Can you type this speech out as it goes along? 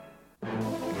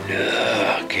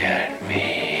Look at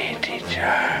me,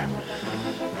 teacher.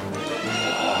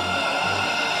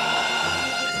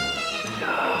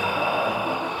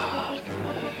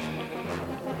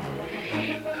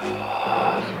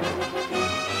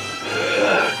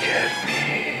 Look at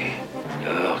me.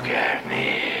 Look at me.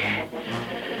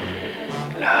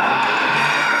 Look.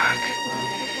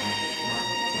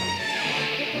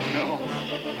 No.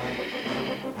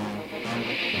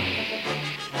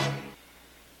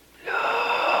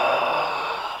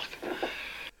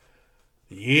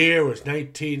 The year was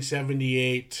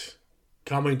 1978,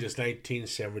 coming to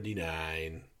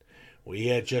 1979. We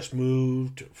had just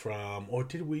moved from, or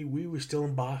did we? We were still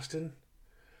in Boston.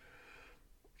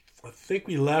 I think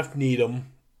we left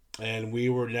Needham, and we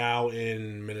were now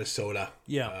in Minnesota.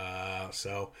 Yeah.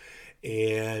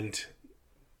 And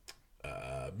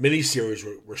miniseries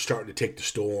were starting to take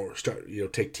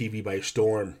take TV by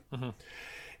storm.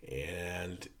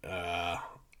 And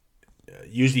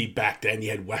usually back then you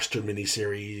had Western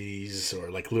miniseries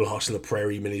or like Little House on the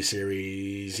Prairie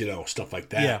miniseries, stuff like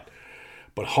that. Yeah.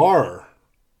 But horror,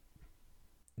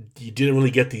 you didn't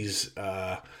really get these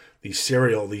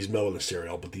serial, these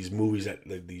but these movies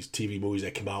these TV movies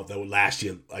that come out that would last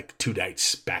you like 2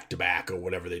 nights back to back or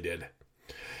whatever they did.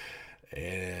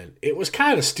 And it was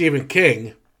kind of Stephen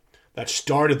King that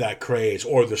started that craze,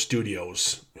 or the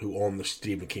studios who own the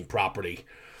Stephen King property.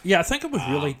 Yeah, I think it was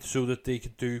really so that they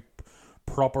could do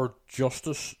proper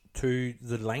justice to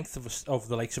the length of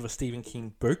the likes of a Stephen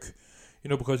King book,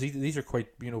 because these are quite,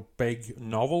 big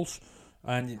novels,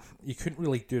 and you couldn't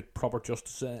really do it proper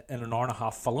justice in an hour and a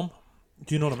half film.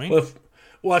 Do you know what I mean?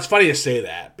 Well, it's funny to say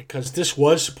that, because this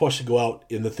was supposed to go out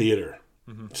in the theater.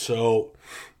 So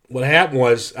what happened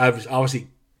was, obviously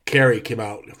Carrie came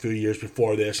out a few years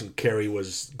before this, and Carrie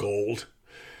was gold.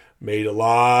 Made a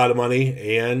lot of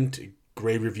money and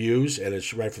great reviews, and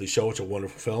it's rightfully so. It's a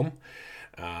wonderful film.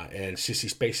 And Sissy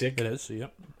Spacek. It is,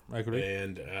 yep. I agree.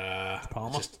 And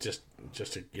Palma.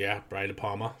 Brian De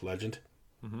Palma, legend.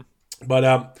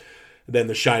 But then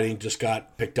The Shining just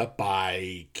got picked up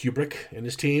by Kubrick and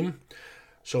his team.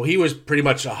 So he was pretty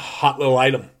much a hot little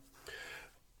item.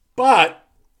 But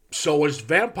so was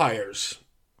Vampires.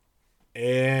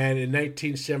 And in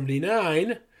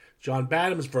 1979, John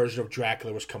Badham's version of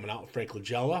Dracula was coming out with Frank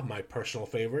Langella, my personal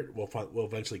favorite. We'll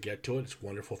eventually get to it. It's a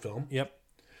wonderful film. Yep.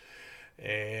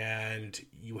 And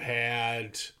you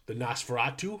had the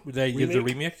Nosferatu The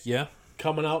remake, yeah.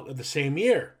 coming out at the same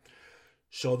year.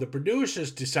 So the producers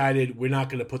decided, we're not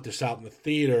going to put this out in the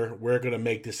theater. We're going to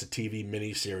make this a TV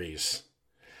miniseries.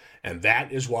 And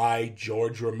that is why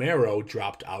George Romero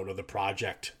dropped out of the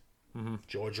project.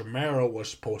 George Romero was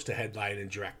supposed to headline and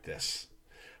direct this,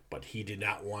 but he did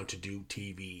not want to do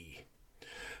TV.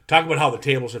 Talk about how the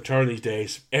tables have turned these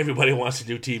days. Everybody wants to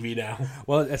do TV now.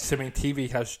 Well, TV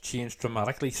has changed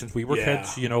dramatically since we were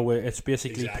kids. It's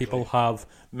basically people have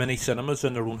mini cinemas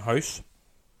in their own house.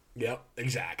 Yep,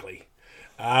 exactly.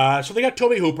 So they got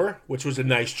Tobe Hooper, which was a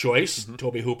nice choice.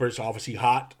 Tobe Hooper's obviously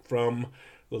hot from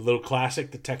the little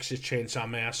classic, The Texas Chainsaw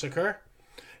Massacre,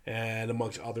 and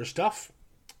amongst other stuff.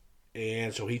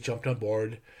 And so he jumped on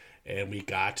board, and we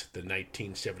got the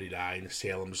 1979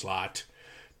 Salem's Lot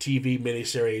TV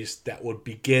miniseries that would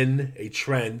begin a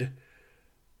trend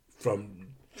from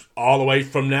all the way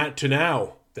from that to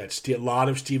now. A lot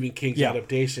of Stephen King's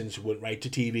adaptations went right to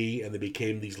TV, and they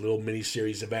became these little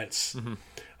miniseries events.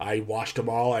 I watched them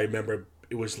all. I remember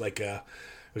it was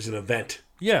an event.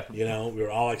 Yeah. We were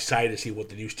all excited to see what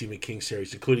the new Stephen King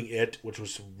series, including It, which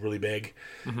was really big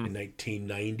in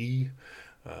 1990.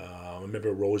 I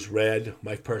remember Rose Red,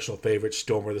 my personal favorite,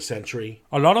 Storm of the Century.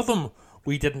 A lot of them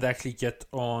we didn't actually get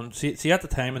on. See at the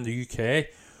time in the UK,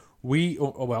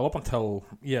 up until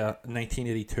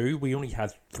 1982, we only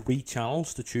had 3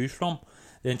 channels to choose from.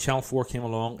 Then Channel 4 came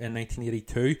along in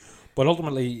 1982, but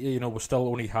ultimately, we still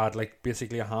only had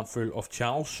basically a handful of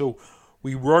channels. So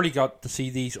we rarely got to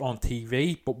see these on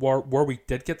TV, but where we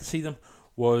did get to see them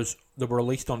was they were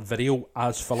released on video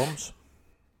as films.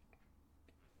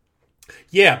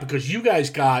 Yeah, because you guys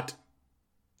got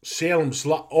Salem's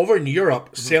Lot over in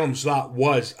Europe. Salem's Lot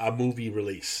was a movie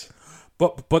release,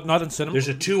 but not in cinema. There's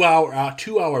a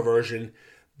 2-hour version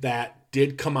that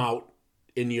did come out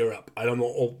in Europe. I don't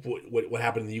know what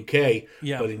happened in the UK,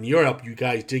 but in Europe, you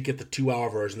guys did get the 2-hour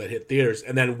version that hit theaters,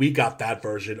 and then we got that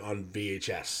version on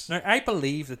VHS. Now, I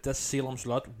believe that this Salem's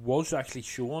Lot was actually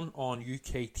shown on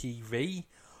UK TV.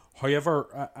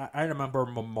 However, I remember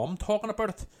my mum talking about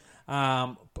it.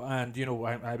 And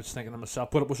I was thinking to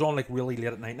myself, but it was on really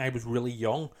late at night, and I was really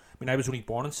young. I mean, I was only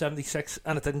born in 76,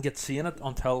 and I didn't get seeing it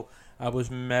until I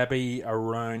was maybe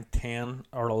around 10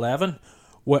 or 11,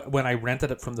 when I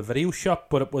rented it from the video shop,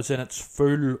 but it was in its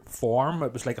full form.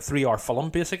 It was like a 3-hour film,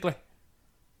 basically.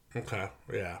 Okay,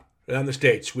 yeah. And on the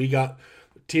States, we got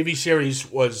TV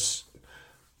series was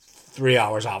 3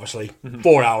 hours, obviously.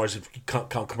 4 hours if you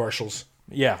count commercials.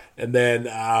 Yeah. And then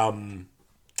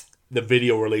the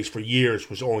video release for years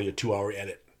was only a 2-hour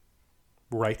edit.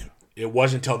 Right. It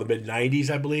wasn't until the mid-90s,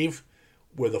 I believe,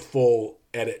 where the full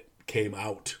edit came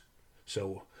out.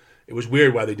 So it was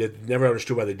weird why they did. Never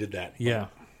understood why they did that. Yeah.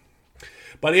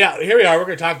 But yeah, here we are. We're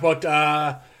going to talk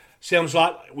about Salem's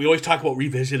Lot. We always talk about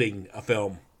revisiting a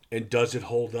film and does it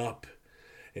hold up?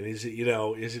 And is it,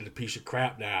 is it a piece of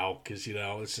crap now? Because,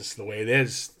 it's just the way it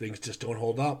is. Things just don't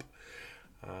hold up.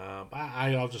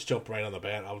 I'll just jump right on the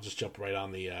bat. I'll just jump right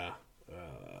on the.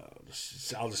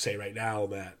 I'll just say right now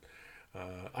that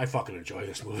I fucking enjoy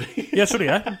this movie. Yeah, so do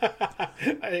I.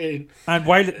 I mean, And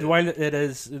while it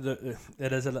is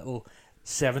a little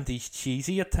 70s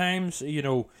cheesy at times,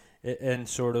 in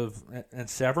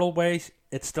several ways,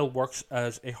 it still works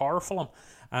as a horror film.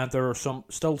 And there are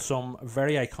still some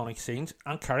very iconic scenes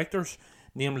and characters,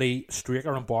 namely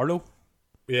Straker and Barlow.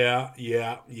 Yeah.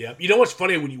 You know what's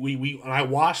funny when I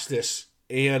watched this,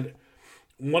 and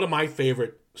one of my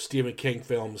favorite Stephen King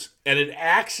films, and it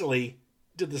actually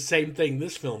did the same thing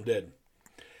this film did.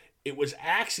 It was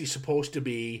actually supposed to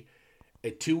be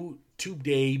a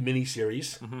two-day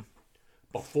miniseries,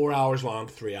 about 4 hours long,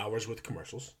 3 hours with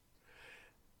commercials.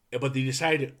 But they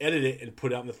decided to edit it and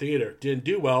put it out in the theater. Didn't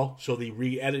do well, so they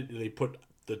re-edited. They put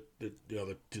the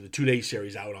 2-day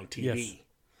series out on TV. Yes.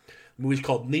 The movie's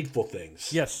called Needful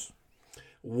Things. Yes.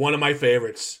 One of my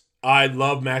favorites. I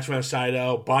love Max von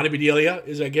Sydow. Bonnie Bedelia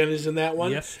is in that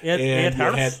one. Yes. Ed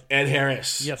Harris. Ed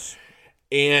Harris. Yes.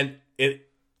 And it's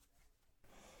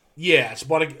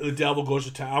about the devil goes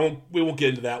to town. We won't get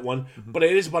into that one, but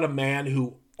it is about a man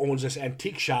who owns this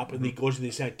antique shop, and he goes to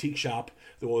this antique shop,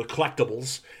 the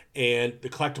collectibles, and the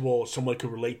collectible, someone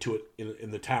could relate to it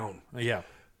in the town. Yeah.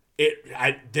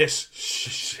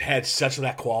 This had such of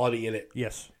that quality in it.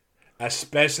 Yes.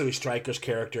 Especially Stryker's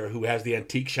character, who has the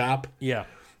antique shop. Yeah.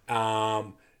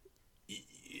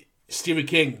 Stephen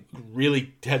King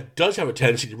really does have a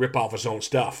tendency to rip off his own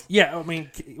stuff. Yeah, I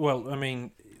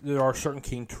mean, there are certain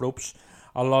King tropes.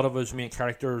 A lot of his main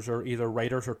characters are either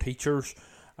writers or teachers.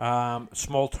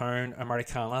 Small town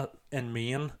Americana in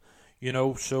Maine,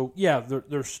 So yeah,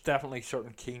 there's definitely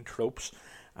certain King tropes,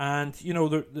 and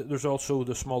there's also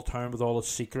the small town with all its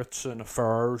secrets and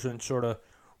affairs and sort of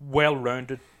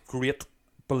well-rounded, great,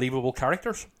 believable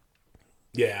characters.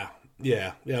 Yeah.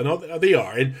 No, they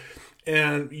are,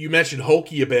 and you mentioned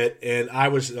hokey a bit, and I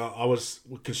was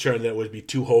concerned that it would be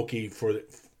too hokey for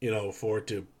it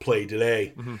to play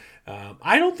today.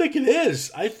 I don't think it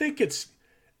is. I think it's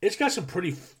got some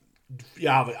pretty,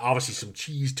 obviously some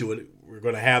cheese to it. We're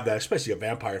going to have that, especially a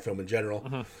vampire film in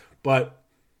general. But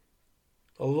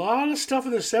a lot of stuff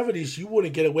in the 70s you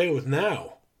wouldn't get away with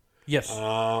now. Yes.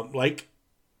 Like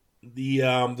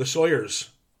the Sawyers,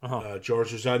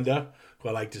 George Rosenda, who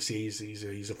I like to see.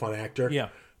 He's a fun actor. Yeah.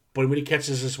 But when he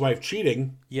catches his wife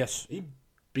cheating, yes, he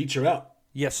beats her up.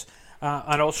 Yes.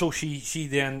 And also she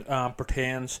then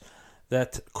pretends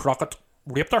that Crockett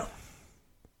raped her.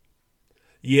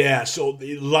 Yeah, so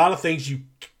a lot of things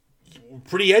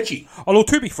pretty edgy. Although,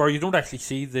 to be fair, you don't actually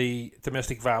see the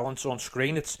domestic violence on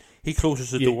screen. He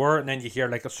closes the door, and then you hear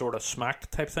like a sort of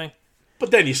smack type thing.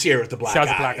 But then you see her with the black eye. She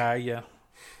has a black eye, yeah.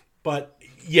 But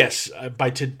yes,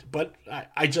 but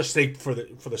I just think for the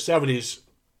 70s,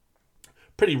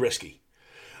 pretty risky.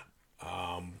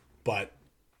 But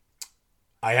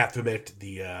I have to admit,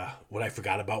 what I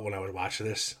forgot about when I was watching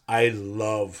this, I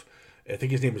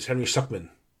think his name is Henry Suckman.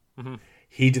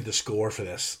 He did the score for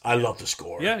this. I love the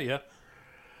score. Yeah.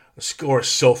 The score is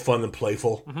so fun and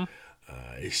playful.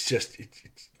 It's just,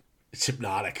 it's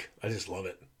hypnotic. I just love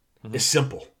it. It's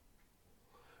simple.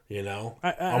 And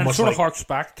it sort of harks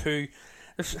back to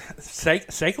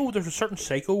Psycho. There's a certain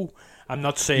Psycho. I'm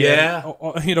not saying,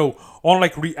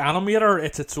 unlike Reanimator,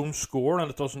 it's its own score and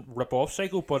it doesn't rip off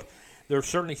Psycho, but there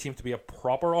certainly seems to be a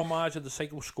proper homage to the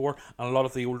Psycho score and a lot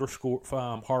of the older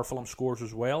horror film scores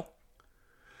as well.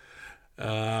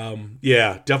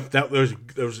 That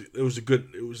was a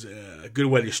good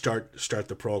way to start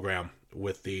the program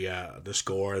with the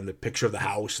score and the picture of the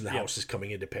house, and the house is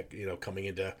coming into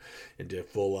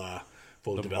full the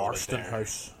development Marston there.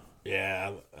 House.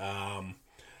 Yeah.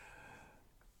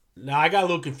 Now I got a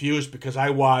little confused because I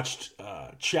watched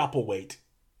Chapelwaite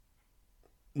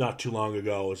not too long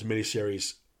ago. It was a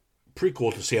miniseries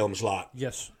prequel to Salem's Lot.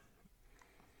 Yes.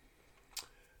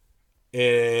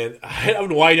 And I don't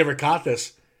know why I never caught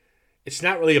this. It's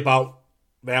not really about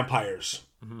vampires.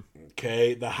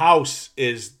 Okay, the house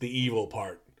is the evil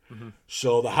part.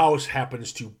 So the house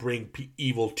happens to bring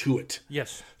evil to it.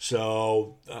 Yes.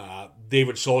 So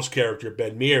David Soul's character,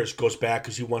 Ben Mears, goes back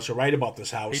because he wants to write about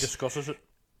this house. He discusses it.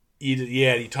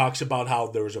 He talks about how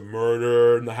there was a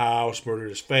murder in the house, murdered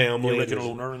his family. The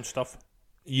original owner and stuff.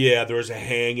 Yeah, there was a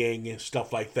hanging and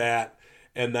stuff like that.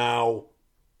 And now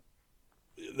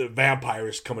the vampire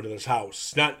is coming to this house.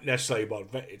 It's not necessarily about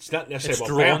It's vampire.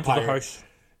 drawn to the house.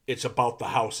 It's about the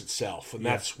house itself, and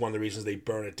that's one of the reasons they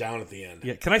burn it down at the end.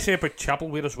 Yeah. Can I say about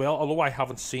Chapelwaite as well? Although I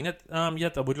haven't seen it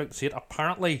yet, I would like to see it.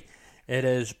 Apparently, it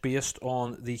is based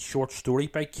on the short story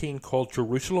by Keane called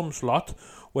Jerusalem's Lot,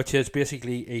 which is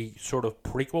basically a sort of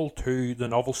prequel to the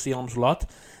novel Salem's Lot.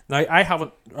 Now, I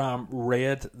haven't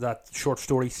read that short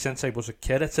story since I was a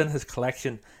kid. It's in his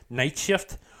collection, Night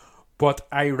Shift, but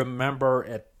I remember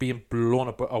it being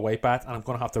blown away by it, and I'm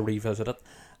going to have to revisit it.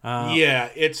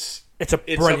 It's a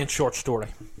brilliant short story.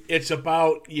 It's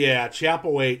about,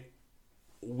 Chapelwaite,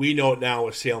 we know it now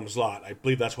as Salem's Lot. I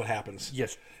believe that's what happens.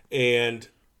 Yes. And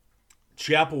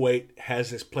Chapelwaite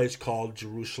has this place called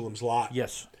Jerusalem's Lot.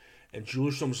 Yes. And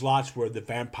Jerusalem's Lot's where the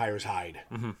vampires hide.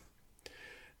 Mm-hmm.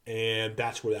 And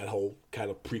that's where that whole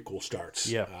kind of prequel starts.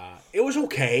 Yeah. It was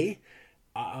okay.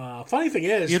 Funny thing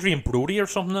is, Adrian Brody or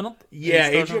something in it? Yeah,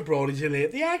 Adrian Brody's in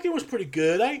it. The acting was pretty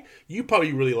good. You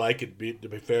probably really like it, to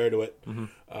be fair to it.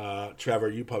 Mm-hmm. Trevor,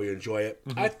 you probably enjoy it.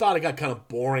 Mm-hmm. I thought it got kind of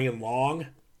boring and long,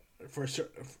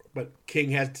 but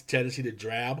King has the tendency to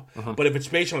drab. Mm-hmm. But if it's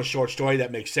based on a short story,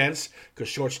 that makes sense, because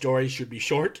short stories should be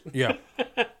short. Yeah.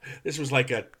 This was like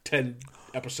a 10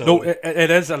 episode. No,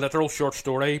 it is a literal short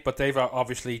story, but they've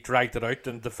obviously dragged it out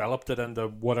and developed it into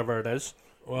whatever it is.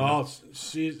 Well,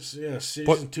 season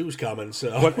 2's coming,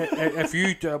 so. But if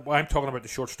you, I'm talking about the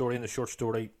short story and the short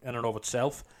story in and of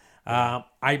itself. I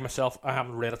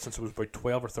haven't read it since I was about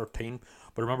 12 or 13,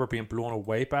 but I remember being blown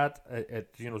away by it.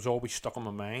 It's always stuck in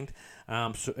my mind.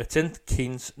 So it's in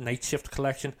Keane's Night Shift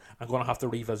collection. I'm going to have to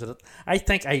revisit it. I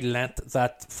think I lent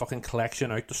that fucking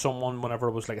collection out to someone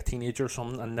whenever I was like a teenager or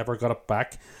something and never got it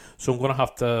back. So I'm going to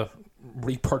have to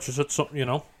repurchase it,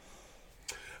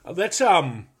 Let's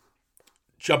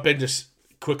jump in just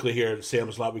quickly here at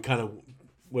Salem's Lot. We kind of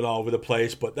went all over the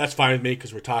place, but that's fine with me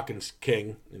because we're talking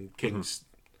King, and King's...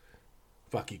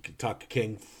 Fuck, you can talk to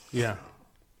King. Yeah.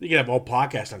 You can have a whole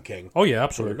podcast on King. Oh, yeah,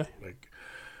 absolutely.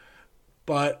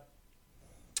 But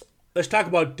let's talk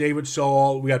about David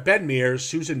Soul. We got Ben Mears,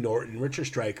 Susan Norton, Richard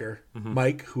Stryker,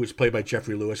 Mike, who is played by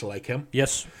Jeffrey Lewis. I like him.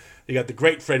 Yes. You got the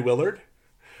great Fred Willard.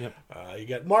 Yep. You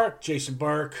got Mark, Jason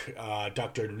Burke,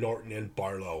 Dr. Norton, and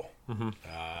Barlow. Mm-hmm.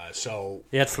 So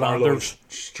Ed Flanders.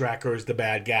 Stryker is the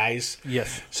bad guys.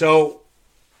 Yes. So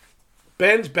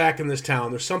Ben's back in this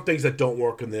town. There's some things that don't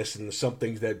work in this, and there's some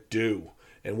things that do.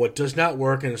 And what does not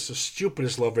work, and it's the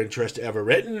stupidest love interest ever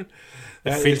written.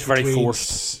 It feels very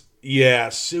forced. Yeah,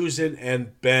 Susan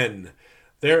and Ben.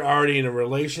 They're already in a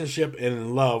relationship and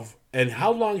in love. And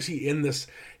how long is he in this?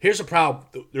 Here's a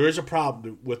problem. There is a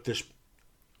problem with this.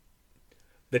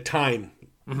 The time.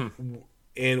 Mm-hmm.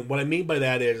 And what I mean by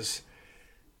that is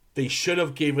they should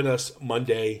have given us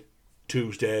Monday,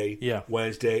 Tuesday,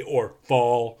 Wednesday, or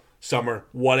fall, summer,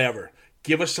 whatever.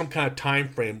 Give us some kind of time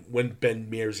frame when Ben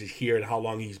Mears is here and how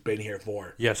long he's been here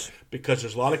for. Yes. Because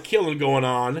there's a lot of killing going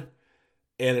on,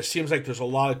 and it seems like there's a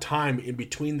lot of time in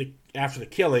between after the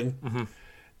killing,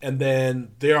 and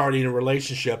then they're already in a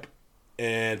relationship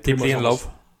and deeply in love.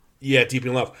 Yeah, deeply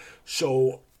in love.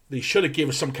 So they should have given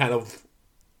us some kind of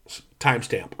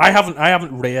timestamp. I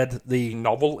haven't read the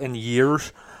novel in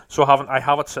years, so I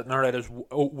have it sitting there. It is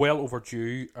well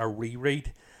overdue a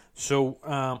reread. So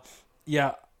I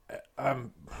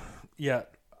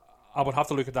would have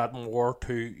to look at that more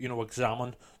to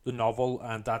examine the novel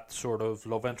and that sort of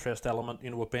love interest element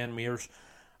with Ben Mears.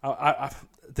 I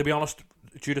to be honest,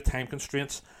 due to time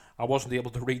constraints, I wasn't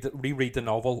able to reread the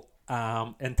novel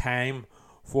in time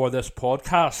for this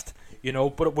podcast.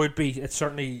 But it'd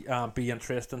certainly be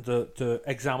interesting to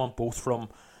examine both from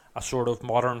a sort of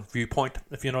modern viewpoint,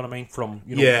 if you know what I mean, from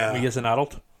me as an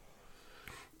adult.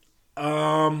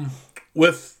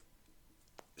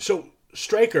 So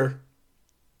Stryker,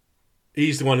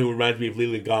 he's the one who reminds me of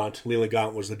Leland Gaunt. Leland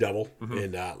Gaunt was the devil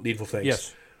in Needful Things.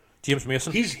 Yes, James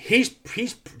Mason. He's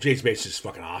James Mason's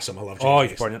fucking awesome. I love James Mason.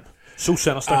 He's brilliant. So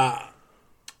sinister.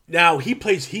 Now he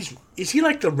plays. Is he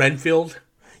like the Renfield?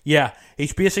 Yeah,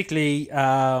 he's basically.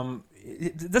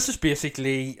 This is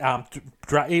basically.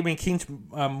 Keane's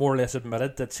more or less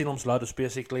admitted that Salem's Lot is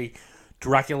basically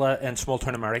Dracula in Small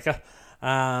Town America.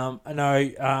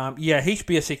 He's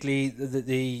basically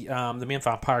the main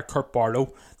vampire, Kurt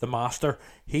Barlow, the master.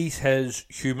 He's his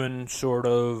human sort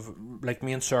of like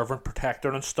main servant,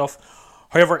 protector and stuff.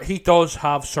 However, he does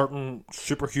have certain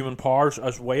superhuman powers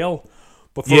as well.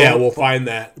 But we'll find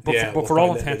that. But for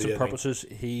all intents and purposes,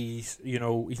 he's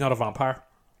not a vampire.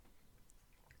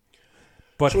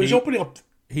 But so he's opening up.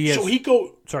 He is. So he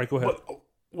go. Sorry, go ahead.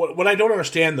 What I don't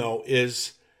understand though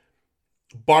is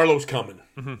Barlow's coming.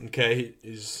 Mm-hmm. Okay,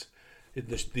 is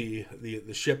the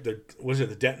ship? Was it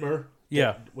the Detmer?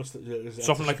 Yeah. What's the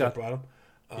something like that? Brought him?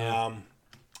 Yeah.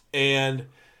 And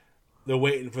they're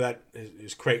waiting for that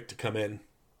his crate to come in.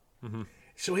 Mm-hmm.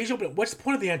 So he's opening. What's the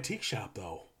point of the antique shop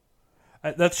though?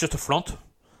 That's just a front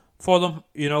for them,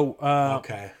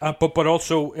 Okay. But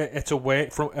also it's a way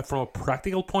from a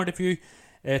practical point of view.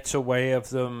 It's a way of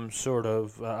them sort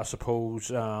of, I suppose,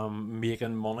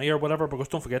 making money or whatever. Because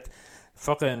don't forget,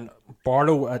 fucking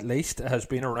Barlow at least has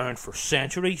been around for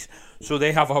centuries. So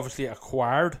they have obviously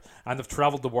acquired, and they've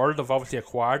travelled the world. They've obviously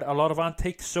acquired a lot of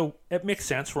antiques. So it makes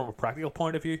sense from a practical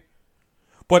point of view.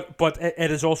 But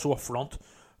it is also a front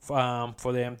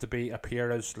for them to appear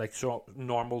as like so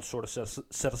normal sort of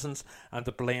citizens and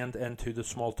to blend into the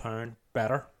small town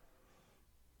better.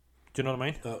 Do you know what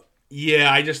I mean?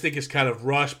 Yeah, I just think it's kind of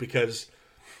rushed because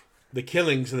the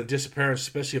killings and the disappearance,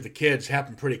 especially of the kids,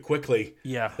 happen pretty quickly.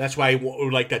 Yeah. That's why I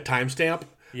would like that timestamp.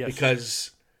 Yes.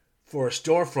 Because for a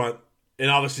storefront, and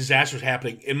all this disaster was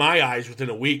happening, in my eyes, within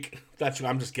a week. That's what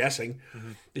I'm just guessing.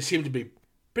 Mm-hmm. It seemed to be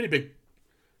pretty big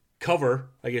cover,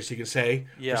 I guess you could say,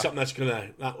 yeah. for something that's going to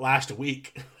not last a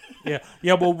week. Yeah.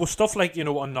 Well, with stuff like, a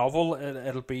novel,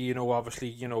 it'll be,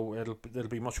 obviously, it'll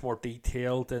be much more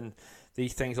detailed and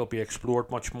these things will be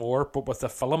explored much more. But with the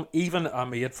film, even a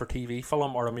made-for-TV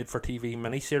film or a made-for-TV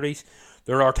miniseries,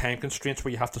 there are time constraints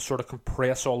where you have to sort of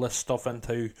compress all this stuff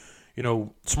into,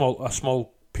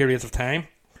 small periods of time.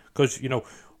 Because,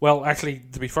 actually,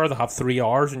 to be fair, they have 3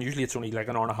 hours, and usually it's only like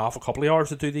an hour and a half, a couple of hours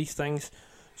to do these things.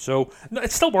 So,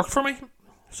 it still worked for me.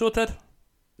 So it did.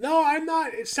 No, I'm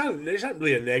not. It's not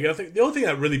really a negative thing. The only thing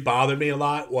that really bothered me a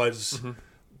lot was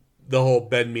the whole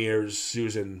Ben Mears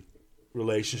Susan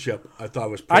relationship. I thought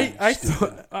was pretty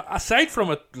stupid. Aside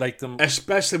from it, like them,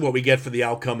 especially what we get for the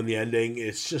outcome and the ending,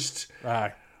 it's just.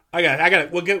 I got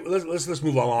it. Let's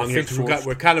move along here.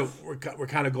 We're kind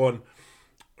of going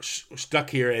stuck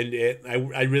here, and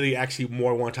I really actually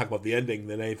more want to talk about the ending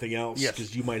than anything else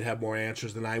because you might have more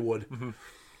answers than I would.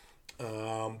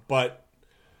 But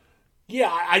yeah,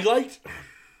 I liked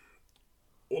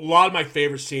a lot of my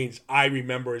favorite scenes. I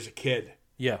remember as a kid.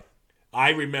 Yeah,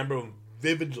 I remember them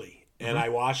vividly. And I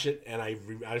watched it, and I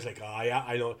was like, oh, yeah,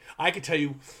 I know. I could tell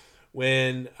you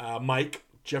when Mike,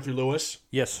 Jeffrey Lewis,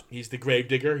 yes, he's the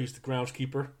gravedigger, he's the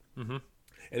groundskeeper, and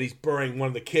he's burying one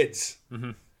of the kids.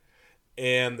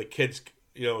 And the kid's,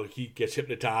 he gets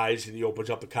hypnotized, and he opens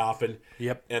up the coffin,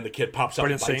 and the kid pops up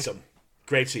and bites him.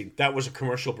 Great scene. That was a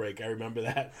commercial break. I remember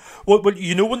that. Well,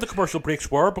 you know when the commercial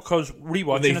breaks were? Because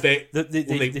rewatching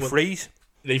they freeze.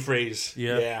 They freeze.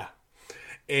 Yeah.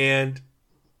 And...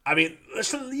 I mean,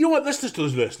 you know what? Let's just do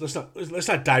this. Let's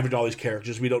not dive into all these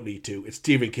characters. We don't need to. It's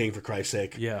Stephen King, for Christ's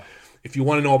sake. Yeah. If you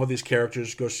want to know about these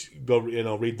characters, go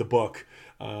read the book.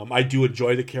 I do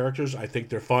enjoy the characters. I think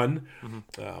they're fun.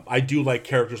 I do like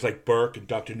characters like Burke and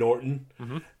Dr. Norton.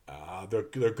 They're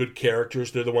good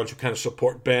characters. They're the ones who kind of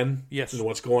support Ben. Yes. And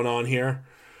what's going on here.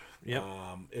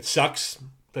 Yeah. It sucks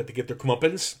that they get their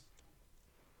comeuppance.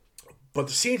 But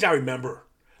the scenes I remember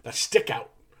that stick out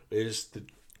is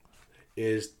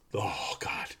oh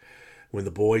god, when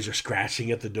the boys are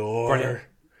scratching at the door. Brilliant.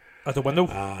 At the window?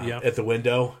 At the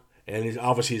window. And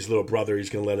obviously his little brother, he's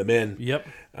going to let him in. Yep.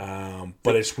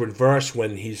 But it's reversed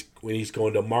when he's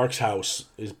going to Mark's house,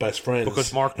 his best friend.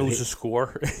 Because Mark knows the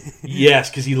score. Yes,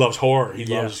 because he loves horror. He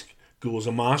loves ghouls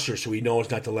and monsters, so he knows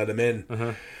not to let him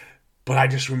in. But I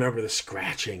just remember the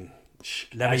scratching.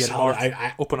 Let me in, Mark.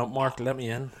 Open up, Mark. Let me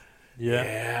in.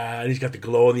 Yeah, and he's got the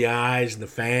glow in the eyes and the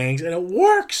fangs, and it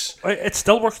works. It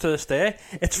still works to this day.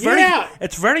 It's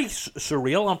very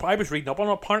surreal. And I was reading up on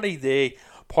it. Apparently,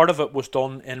 part of it was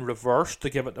done in reverse to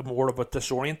give it more of a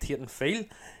disorientating feel.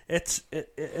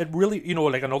 It really,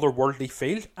 like an otherworldly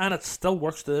feel, and it still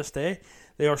works to this day.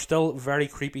 They are still very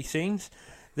creepy scenes.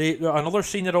 Another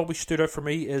scene that always stood out for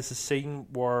me is the scene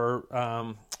where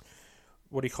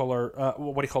what do you call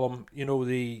him?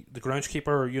 The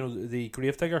groundskeeper, the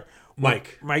gravedigger.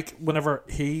 Mike, whenever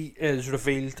he is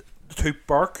revealed to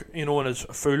Burke, in his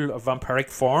full vampiric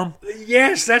form.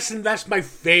 Yes, that's my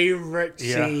favorite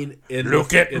scene in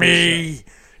Look at me.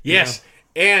 Yes.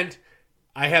 And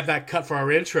I have that cut for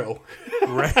our intro.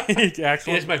 Right,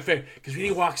 excellent. It's my favorite because when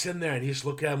he walks in there and you just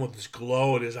look at him with this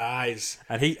glow in his eyes,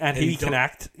 And he can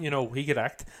act. He could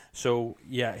act. So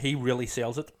yeah, he really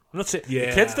sells it. I'm not saying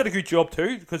the kids did a good job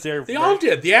too because they all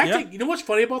did. The acting. You know what's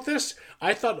funny about this?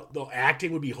 I thought the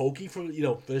acting would be hokey for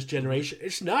this generation.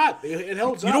 It's not. It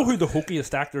holds up. You know who the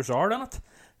hokiest actors are in it?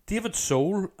 David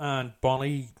Soul and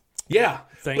Bonnie. Yeah,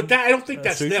 Thing, but I don't think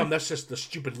that's Susan. them. That's just the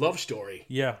stupid love story.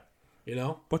 Yeah, We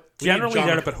but need generally John-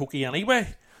 they're a bit hokey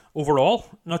anyway. Overall,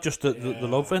 not just the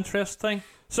love interest thing.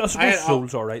 So I suppose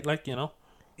Soul's all right.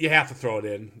 You have to throw it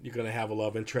in. You're going to have a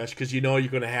love interest because you're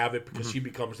going to have it because she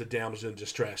becomes the damsel in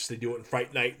distress. They do it in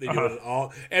Fright Night. They do it in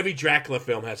all. Every Dracula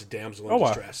film has a damsel in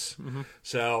distress.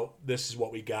 So this is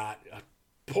what we got.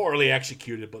 Poorly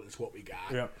executed, but it's what we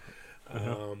got. Yeah.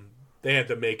 They had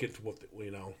to make it.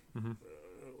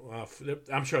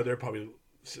 I'm sure they're probably.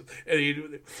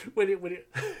 When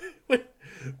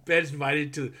Ben's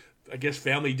invited to, I guess,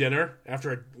 family dinner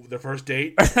after their first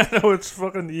date. No, it's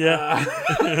fucking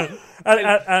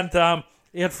and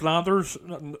Ed Flanders,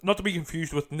 not to be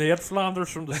confused with Ned Flanders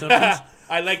from The Simpsons.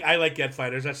 I like Ed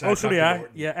Flanders. That's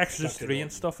Exorcist 3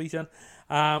 and stuff he's in.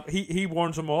 He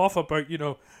warns him off about,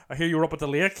 I hear you're up at the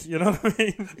lake, you know what I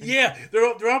mean? Yeah, they're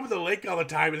up at the lake all the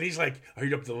time, and he's like, "Are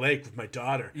you up at the lake with my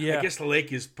daughter?" Yeah. I guess the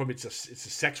lake is probably it's a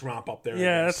sex romp up there.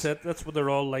 Yeah, that's it. That's what they're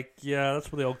all like. Yeah, that's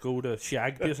where they all go to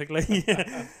shag, basically.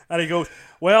 And he goes,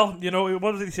 well,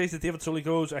 what does he say to David Soul? He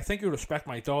goes, I think you respect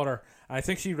my daughter. I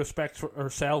think she respects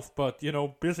herself, but,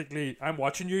 basically, I'm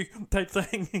watching you type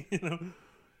thing,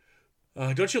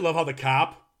 Don't you love how the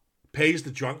cop pays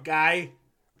the drunk guy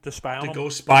to spy on him? go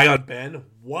spy on Ben?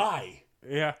 Why?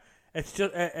 Yeah, it's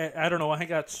just I don't know. I think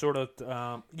that's sort of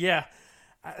I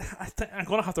think I'm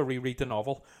gonna have to reread the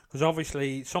novel because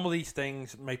obviously some of these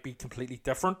things might be completely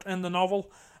different in the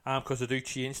novel because they do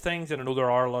change things, and I know there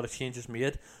are a lot of changes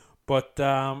made. But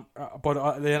then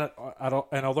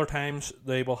in other times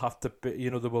they will have to be,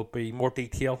 there will be more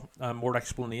detail and more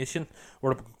explanation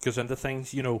where it goes into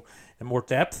things in more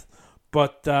depth.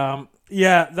 But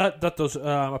that does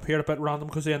appear a bit random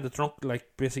because the drunk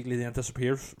basically then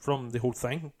disappears from the whole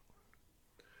thing.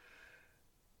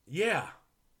 Yeah,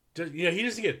 he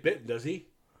doesn't get bitten, does he?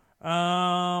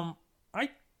 I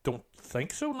don't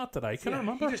think so. Not that I can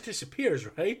remember. He just disappears,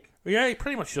 right? Yeah, he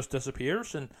pretty much just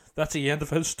disappears, and that's the end of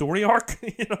his story arc.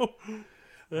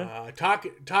 Yeah.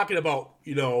 Talking about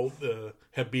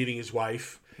him beating his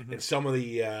wife and some of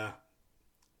the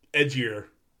edgier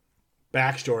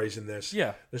backstories in this.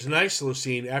 Yeah, there's a nice little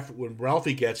scene after when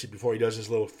Ralphie gets it before he does his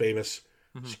little famous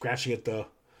scratching at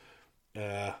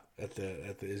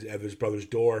his brother's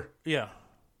door. Yeah,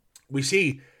 we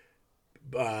see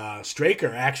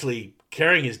Straker actually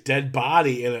carrying his dead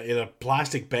body in a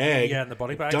plastic bag. Yeah, in the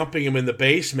body bag, dumping him in the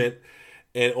basement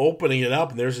and opening it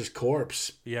up, and there's his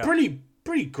corpse. Yeah, pretty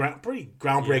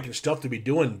groundbreaking stuff to be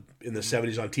doing in the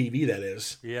 70s on TV. That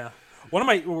is. Yeah.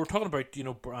 We're talking about,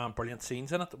 brilliant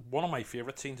scenes in it. One of my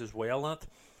favourite scenes as well in it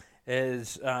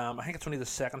is, I think it's only the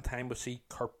second time we see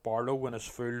Kurt Barlow in his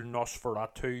full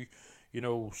Nosferatu,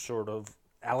 sort of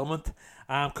element.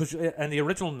 Because in the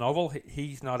original novel,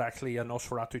 he's not actually a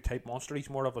Nosferatu type monster. He's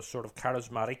more of a sort of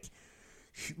charismatic,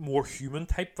 more human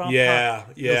type vampire.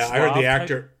 Yeah. I heard the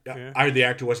actor. I heard the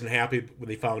actor wasn't happy when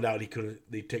they found out he couldn't.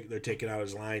 They're taking out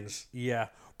his lines. Yeah,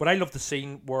 but I love the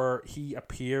scene where he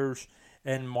appears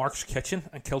in Mark's kitchen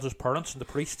and kills his parents and the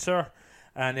priests are,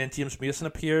 and then James Mason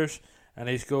appears and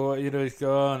he's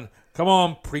going, come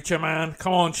on, preacher man,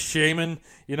 come on, shaman,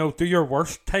 do your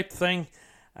worst type thing,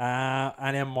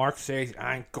 and then Mark says,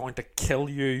 I'm going to kill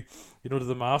you, to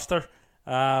the master.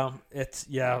 I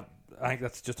think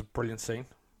that's just a brilliant scene.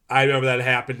 I remember that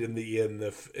happened in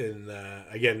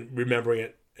again remembering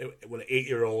it when an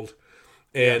 8-year-old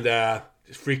and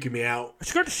just freaking me out. It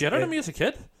scared the shit out of me as a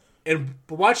kid. But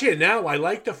watching it now, I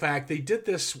like the fact they did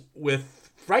this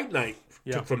with Fright Night.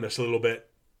 Took from this a little bit,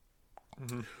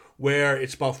 where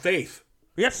it's about faith.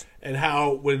 Yes, and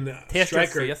how when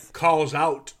Stryker calls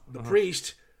out the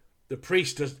priest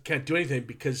can't do anything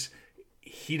because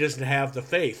he doesn't have the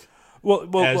faith.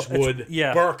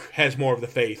 Burke has more of the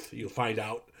faith. You'll find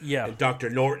out. Yeah, and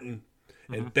Dr. Norton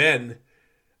and Ben.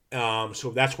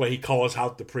 So that's why he calls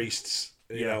out the priests.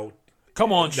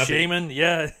 Come on, shaman.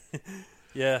 Yeah.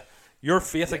 Yeah, your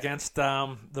faith against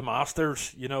the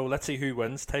masters, let's see who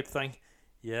wins type thing.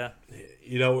 Yeah.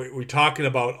 We're talking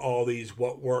about all these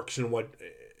what works and what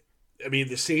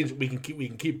the scenes we can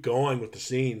keep going with the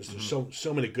scenes. There's so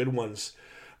many good ones.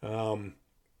 But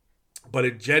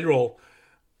in general,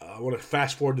 I want to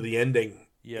fast forward to the ending.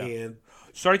 Yeah. And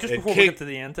Sorry, just And before we King- get to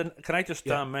the ending, can I just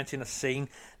mention a scene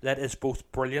that is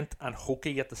both brilliant and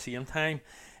hokey at the same time?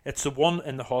 It's the one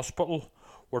in the hospital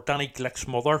where Danny Glick's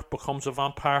mother becomes a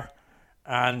vampire,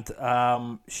 and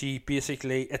she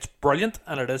basically, it's brilliant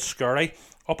and it is scary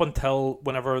up until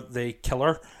whenever they kill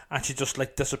her, and she just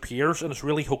like disappears, and it's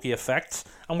really hokey effects.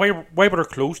 And why would her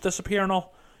clothes disappear and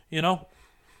all? You know,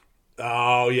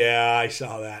 Oh yeah, I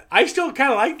saw that. I still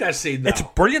kind of like that scene though. it's a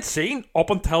brilliant scene up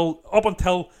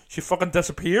until she fucking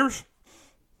disappears.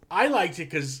 I liked it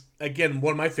because, again,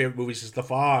 one of my favorite movies is The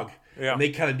Fog. Yeah. And they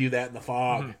kind of do that in The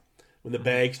Fog. When the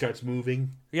bag starts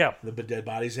moving. Yeah. The dead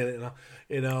bodies in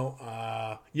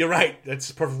it. You're right. That's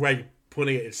the perfect way of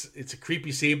putting it. It's a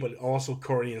creepy scene, but also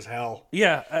corny as hell.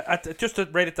 Yeah, just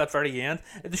right at that very end.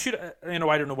 They should, I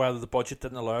don't know whether the budget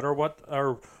didn't allow it or what,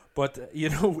 but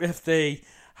if they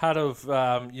had have,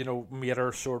 made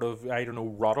her sort of,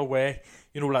 rot away,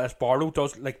 as Barlow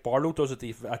does at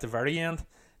the very end,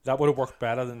 that would have worked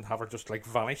better than have her just like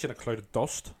vanish in a cloud of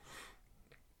dust.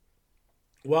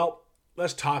 Well,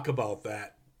 let's talk about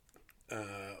that.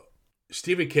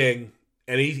 Stephen King,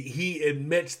 and he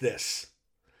admits this,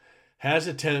 has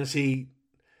a tendency,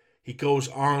 he goes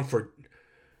on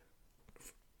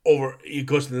he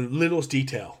goes to the littlest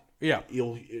detail. Yeah.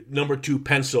 Number 2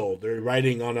 pencil. They're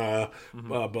writing on a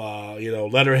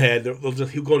letterhead.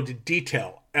 He'll go into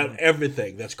detail on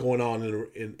everything that's going on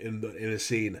in a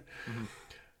scene.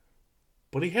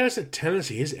 But he has a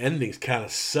tendency. His endings kind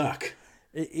of suck.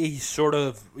 He's sort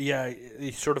of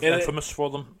infamous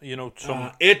for them.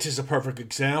 It is a perfect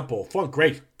example. Fun,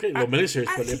 great little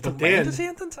miniseries. But then his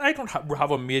endings, I don't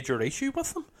have a major issue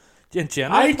with them. In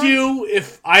general, I do.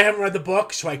 If I haven't read the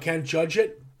book, so I can't judge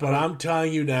it. But I'm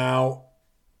telling you now,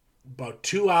 about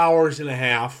 2 hours and a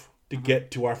half to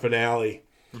get to our finale.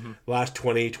 Last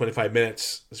 20, 25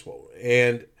 minutes.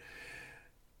 And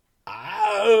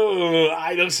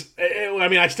I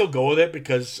still go with it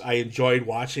because I enjoyed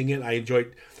watching it.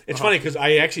 It's funny because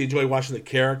I actually enjoyed watching the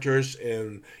characters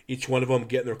and each one of them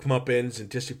getting their comeuppance and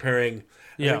disappearing.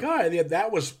 Yeah.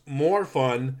 That was more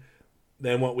fun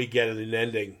than what we get in an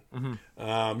ending.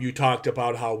 You talked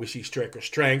about how we see Stryker's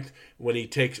strength when he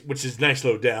takes, which is a nice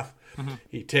little death.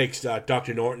 He takes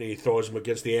Dr. Norton and he throws him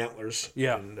against the antlers.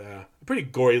 Yeah. And a pretty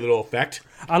gory little effect.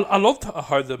 I loved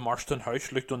how the Marston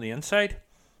house looked on the inside.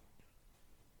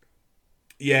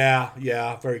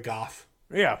 Yeah, very goth.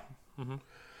 Yeah.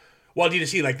 Well, did you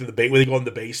see like the debate where they go in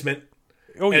the basement?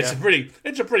 Oh, And yeah.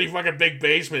 it's a pretty fucking big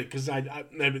basement because I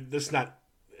mean, this not.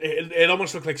 It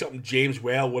almost looked like something James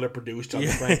Whale would have produced on the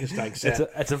Frankenstein set.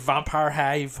 It's a vampire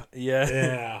hive.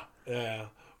 Yeah. Yeah.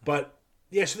 But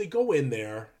yeah, so they go in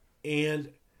there and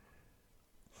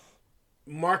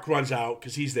Mark runs out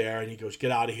because he's there and he goes, "Get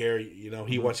out of here!"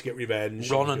 He wants to get revenge.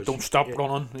 Running, He goes, don't stop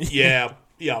running. Yeah,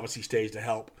 he obviously stays to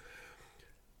help.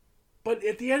 But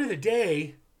at the end of the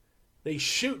day, they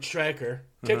shoot Stryker.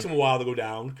 Takes him a while to go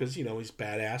down because he's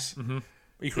badass.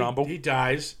 He's Rambo. He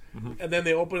dies, and then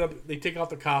they open up. They take out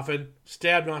the coffin,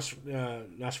 stab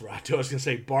Nosferatu. I was gonna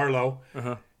say Barlow.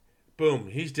 Boom,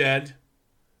 he's dead.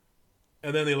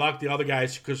 And then they lock the other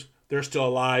guys because they're still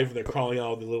alive and they're crawling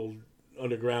out of the little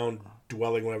underground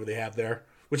dwelling, whatever they have there.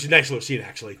 Which is a nice little scene,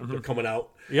 actually. They're coming out.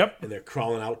 Yep. And they're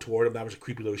crawling out toward him. That was a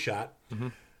creepy little shot.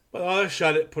 But the other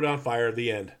shot it, put it on fire at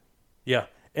the end. Yeah.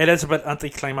 It is a bit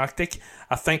anticlimactic.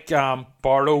 I think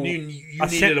Barlow... You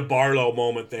needed a Barlow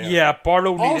moment there. Yeah,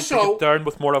 Barlow needed Also- to get down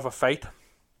with more of a fight.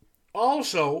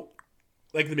 Also,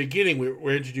 like in the beginning,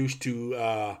 we're introduced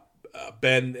to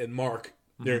Ben and Mark.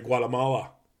 They're in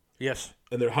Guatemala. Yes.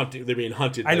 And they're being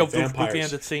hunted I by love those vampires.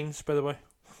 bookended scenes, by the way.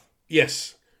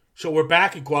 Yes. So we're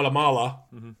back in Guatemala.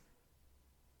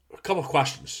 A couple of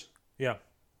questions. Yeah.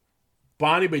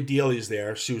 Bonnie Bedelia is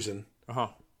there, Susan. Uh-huh.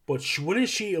 But wouldn't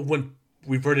she have went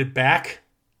reverted back?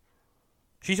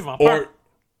 She's a vampire. Or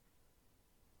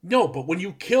no, but when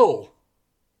you kill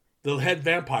the head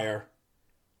vampire,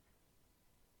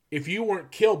 if you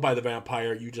weren't killed by the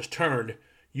vampire, you just turned,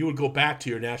 you would go back to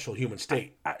your natural human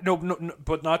state. No,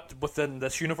 but not within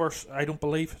this universe, I don't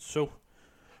believe. So,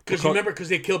 Because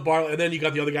they killed Barlow, and then you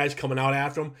got the other guys coming out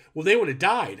after him. Well, they would have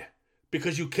died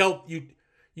because you cut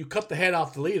the head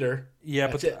off the leader. yeah,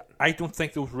 That's but it. I don't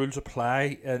think those rules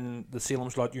apply in the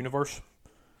Salem's Lot universe.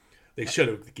 They should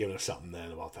have given us something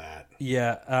then about that.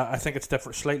 Yeah, I think it's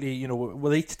different. Slightly,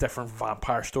 with each different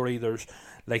vampire story, there's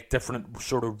like different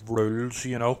sort of rules.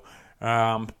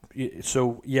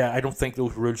 So yeah, I don't think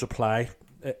those rules apply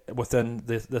within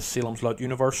the Salem's Lot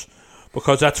universe,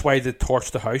 because that's why they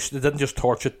torched the house. They didn't just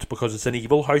torch it because it's an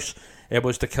evil house. It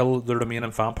was to kill the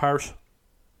remaining vampires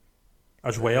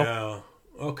as well. Yeah.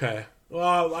 Okay.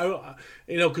 Well,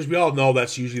 because we all know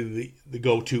that's usually the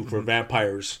go-to for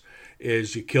vampires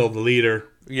is you kill the leader.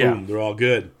 Yeah. Boom, they're all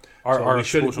good. Or we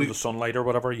should expose them to sunlight or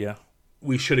whatever, yeah.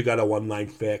 we should have got a one-line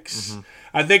fix.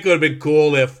 I think it would have been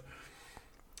cool if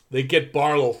they get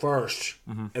Barlow first,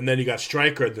 and then you got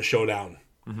Stryker at the showdown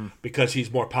because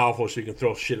he's more powerful, so he can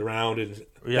throw shit around, and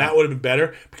that would have been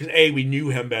better because we knew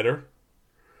him better.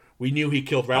 We knew he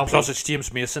killed Ralph. Plus, it's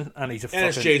James Mason, and he's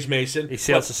it's James Mason. He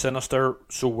sells the Sinister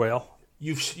so well.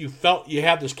 You felt you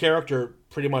had this character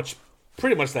pretty much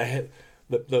the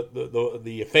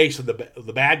face of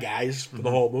the bad guys for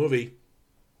the whole movie.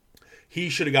 He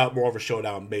should have got more of a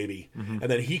showdown, maybe, and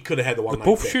then he could have had the one.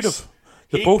 Both should have.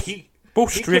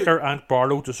 Both Stryker and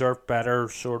Barlow deserve better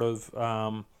sort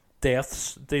of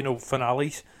deaths,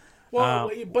 finales.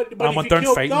 Well, but if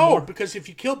you kill because if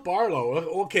you kill Barlow,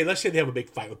 okay, let's say they have a big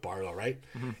fight with Barlow, right?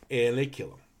 And they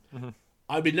kill him.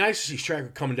 It'd be nice to see Stryker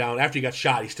coming down after he got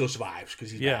shot. He still survives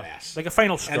because he's badass. Like a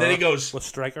final score. And then he goes with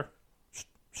Stryker.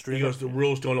 He goes, the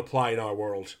rules don't apply in our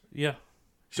world. Yeah.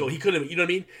 So he could have, you know what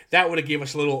I mean? That would have gave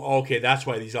us a little, okay, that's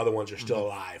why these other ones are still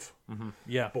alive.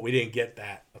 Yeah. But we didn't get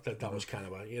that. I thought that was kind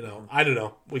of I don't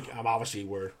know. Obviously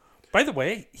we're... By the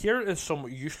way, here is some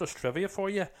useless trivia for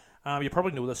you. You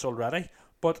probably know this already,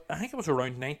 but I think it was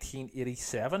around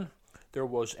 1987. There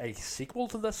was a sequel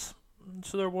to this.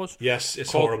 So there was. Yes,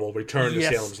 it's horrible. Return to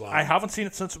Salem's Lot. I haven't seen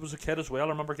it since I was a kid as well. I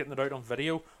remember getting it out on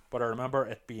video, but I remember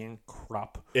it being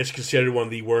crap. It's considered one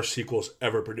of the worst sequels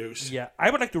ever produced. Yeah,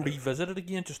 I would like to revisit it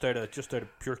again, just out of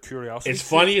pure curiosity. It's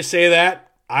funny you say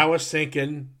that. I was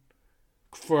thinking,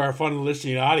 for our fun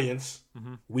listening audience,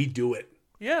 we do it.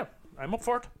 Yeah, I'm up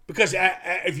for it. Because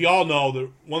if you all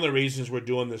know, one of the reasons we're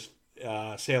doing this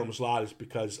Salem's Lot is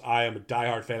because I am a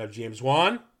diehard fan of James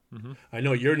Wan. I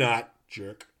know you're not,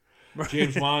 jerk.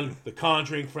 James Wan, the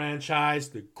Conjuring franchise,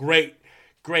 the great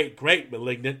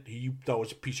Malignant, who you thought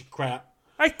was a piece of crap.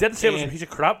 I didn't say it was a piece of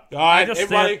crap. I just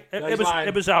said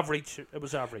it was average. It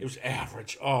was average. It was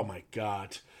average. Oh my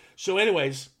god. So,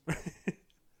 anyways,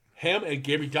 him and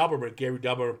Gary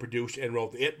Doberman produced and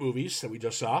wrote the It movies that we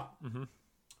just saw.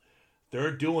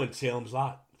 They're doing Salem's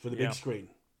Lot for the big screen.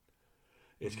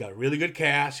 It's got a really good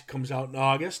cast. Comes out in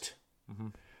August.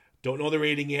 Don't know the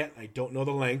rating yet. I don't know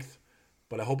the length.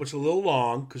 But I hope it's a little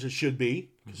long, because it should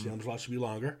be. Because Salem's Lot should be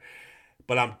longer.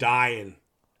 But I'm dying.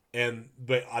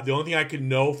 But the only thing I can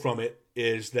know from it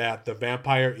is that the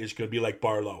vampire is going to be like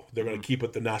Barlow. They're going to keep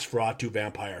it the Nosferatu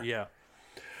vampire. Yeah.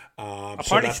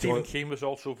 Apparently Stephen King was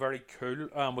also very cool.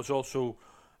 Was also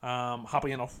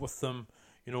happy enough with them,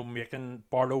 making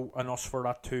Barlow a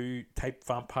Nosferatu type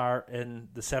vampire in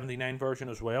the 79 version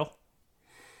as well.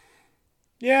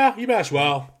 Yeah, you might as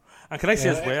well. And can I say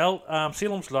as well,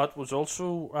 Salem's Lot was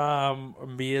also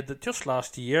made just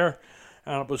last year,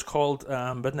 and it was called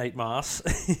Midnight Mass.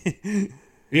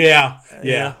 Yeah.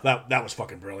 That was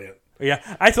fucking brilliant. Yeah,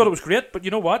 I thought it was great, but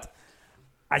you know what?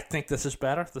 I think this is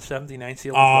better. The 79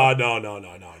 Salem's Lot. No.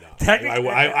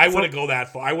 I wouldn't go that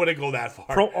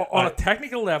far. On a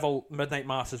technical level, Midnight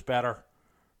Mass is better.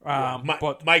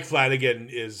 But Mike Flanagan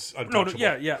is untouchable.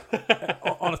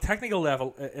 On a technical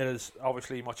level, it is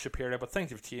obviously much superior, but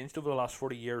things have changed over the last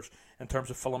 40 years in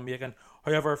terms of filmmaking.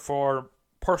 However, for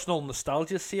personal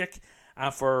nostalgia's sake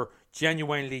and for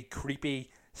genuinely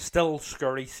creepy, still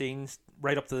scary scenes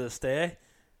right up to this day,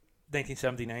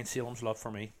 1979 Salem's Lot for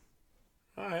me.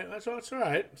 All right, that's all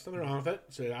right. There's nothing wrong with it.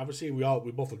 So obviously, we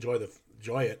both enjoy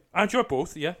it. I enjoy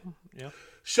both. Yeah.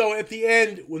 So at the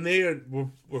end, when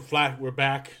we're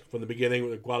back from the beginning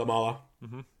with Guatemala,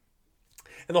 and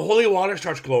the holy water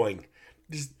starts glowing.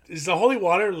 Is the holy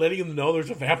water letting them know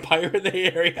there's a vampire in the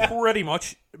area? Pretty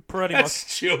much. That's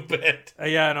stupid.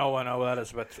 Yeah, I know that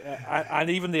is a bit. And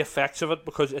even the effects of it,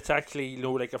 because it's actually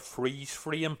like a freeze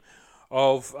frame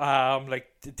of like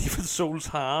David Soul's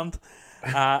hand.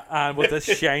 And with this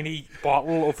shiny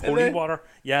bottle of holy water.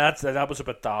 Yeah, that was a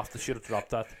bit daft. They should have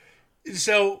dropped that.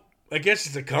 So I guess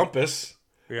it's a compass.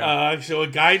 Yeah. So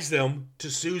it guides them to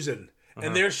Susan.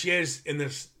 And there she is in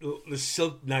this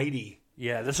silk nightie.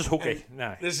 Yeah, this is hokey.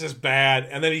 Nah. This is bad.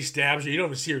 And then he stabs her. You don't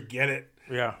even see her get it.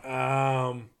 Yeah.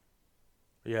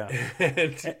 Yeah.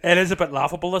 It is a bit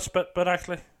laughable, this bit, but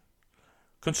actually.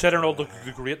 Considering all the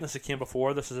greatness that came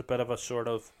before, this is a bit of a sort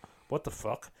of, what the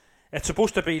fuck? It's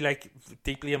supposed to be like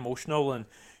deeply emotional, and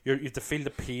you have to feel the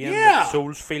pain that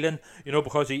Soul's feeling,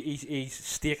 because he's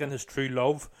staking his true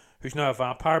love, who's now a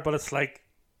vampire. But it's like,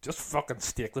 just fucking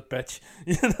stake the bitch.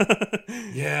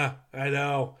 Yeah, I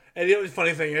know. And the only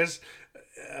funny thing is,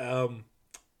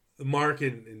 Mark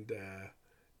and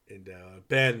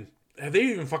Ben, have they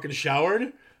even fucking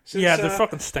showered? Yeah, they're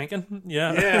fucking stinking.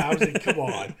 Yeah. Yeah, I was like, come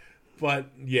on. But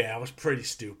yeah, it was pretty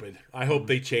stupid. I hope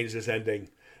they change this ending,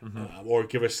 or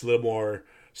give us a little more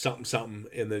something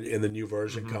in the new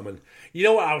version coming. You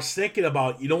know what I was thinking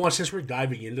about? You know what? Since we're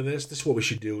diving into this is what we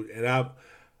should do, and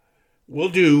we'll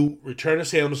do Return to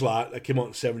Salem's Lot that came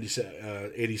out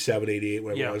in 87, 88,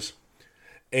 whatever it was,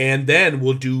 and then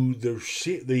we'll do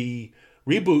the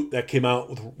reboot that came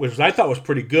out, which I thought was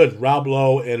pretty good. Rob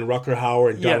Lowe and Rutger Hauer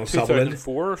and Donald Sutherland.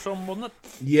 2004 or something, wasn't it?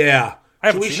 Yeah, I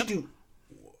haven't seen it.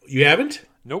 You haven't?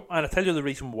 Nope. And I'll tell you the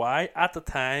reason why. At the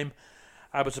time,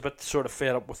 I was a bit sort of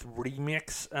fed up with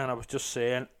remakes, and I was just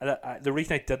saying the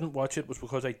reason I didn't watch it was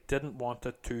because I didn't want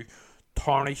it to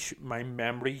tarnish my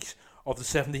memories of the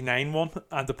 79 one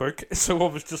and the book. So I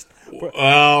was just...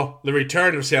 Well, the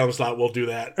Return of Salem's Lot will do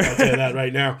that. I'll tell you that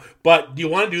right now. But do you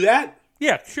want to do that?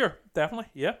 Yeah, sure. Definitely,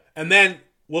 yeah. And then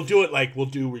we'll do it we'll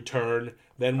do Return,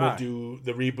 then we'll do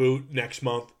the reboot next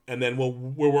month, and then we'll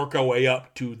work our way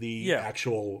up to the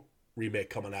actual remake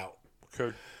coming out.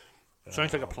 Cool.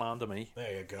 Sounds like a plan to me.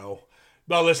 There you go.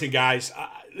 Well, listen, guys,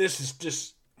 this is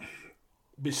just,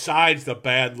 besides the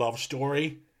bad love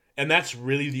story, and that's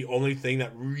really the only thing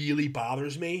that really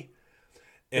bothers me.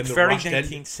 And it's very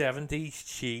 1970s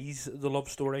cheese, the love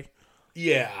story.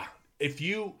 Yeah. If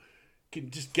you can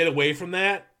just get away from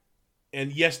that,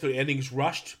 and yes, the ending's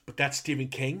rushed, but that's Stephen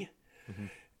King.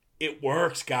 It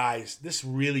works, guys. This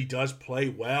really does play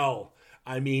well.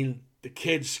 I mean, the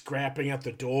kids scrapping at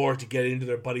the door to get into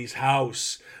their buddy's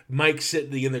house. Mike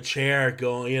sitting in the chair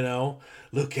going,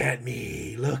 look at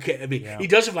me, look at me. Yeah. He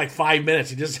does it for 5 minutes.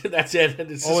 He just that's it.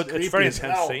 It's it's very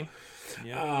intense scene.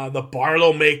 Yeah. The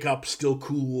Barlow makeup's still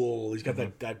cool. He's got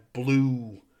that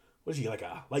blue. What is he, like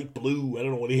a light blue? I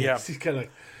don't know what he is. He's kind of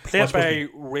played by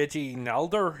Reggie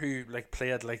Nalder, who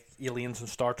played aliens in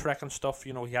Star Trek and stuff.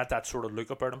 He had that sort of look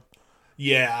about him.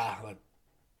 Yeah,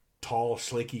 tall,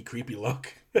 slinky, creepy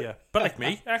look. Yeah, but like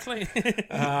me, actually.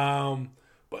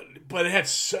 But it had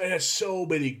so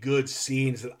many good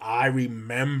scenes that I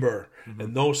remember,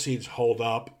 and those scenes hold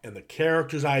up, and the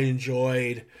characters I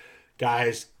enjoyed.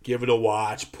 Guys, give it a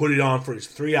watch. Put it on for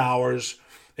 3 hours.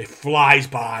 It flies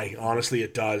by. Honestly,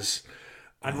 it does.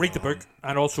 And read the book,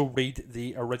 and also read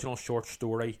the original short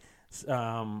story,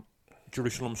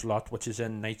 Jerusalem's Lot, which is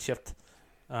in Night Shift.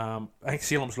 I think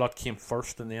Salem's Lot came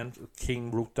first, and then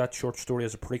King wrote that short story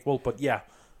as a prequel. But yeah,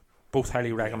 both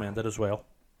highly recommended as well.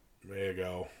 There you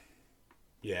go.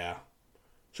 Yeah.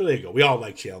 So there you go. We all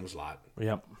like Salem's Lot.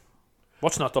 Yep.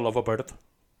 What's not to love about it?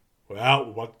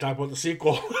 Well, we'll talk about the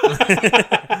sequel.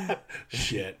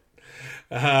 Shit.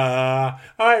 All right,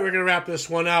 we're going to wrap this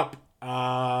one up.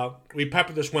 We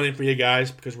peppered this one in for you guys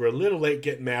because we're a little late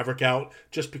getting Maverick out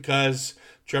just because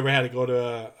Trevor had to go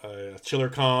to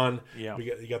ChillerCon. Yeah.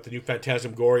 You got the new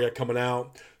Phantasmagoria coming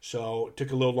out. So it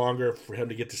took a little longer for him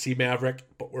to get to see Maverick,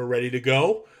 but we're ready to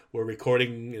go. We're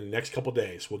recording in the next couple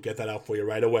days. We'll get that out for you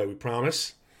right away, we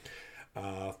promise.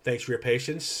 Thanks for your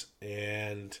patience,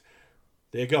 and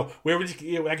there you go.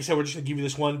 Like I said, we're just going to give you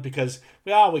this one because,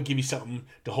 we'll give you something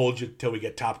to hold you till we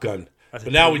get Top Gun.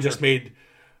 But now we just made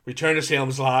Return to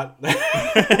Salem's Lot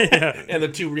and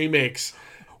the 2 remakes.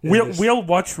 We'll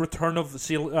watch Return to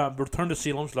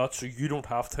Salem's Lot so you don't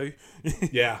have to.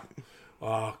 Yeah.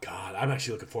 Oh, God. I'm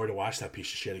actually looking forward to watch that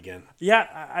piece of shit again.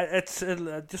 Yeah, it's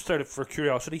just for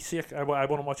curiosity's sake. I want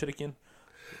to watch it again.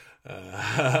 All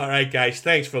right, guys.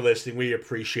 Thanks for listening. We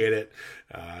appreciate it.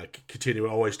 Continue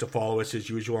always to follow us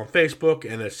as usual on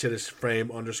Facebook and at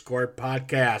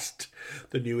CitizenFrame_podcast.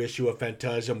 The new issue of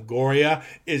Phantasmagoria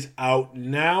is out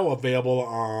now, available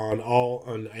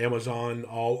on Amazon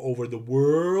all over the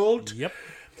world. Yep.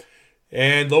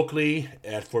 And locally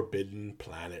at Forbidden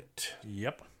Planet.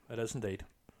 Yep, it is indeed.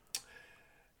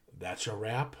 That's a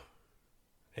wrap.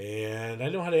 And I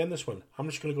know how to end this one. I'm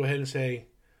just going to go ahead and say,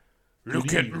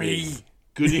 look at me.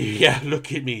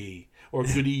 Look at me. Or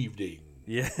good evening.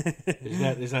 Yeah.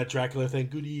 Isn't that Dracula thing?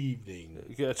 Good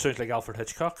evening. It sounds like Alfred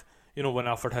Hitchcock. When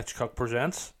Alfred Hitchcock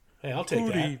presents. Hey, I'll take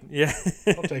that. Yeah.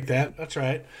 I'll take that. That's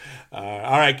right.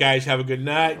 All right, guys. Have a good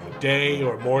night, day,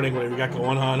 or morning, whatever you got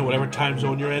going on, whatever time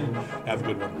zone you're in. Have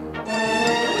a good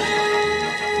one.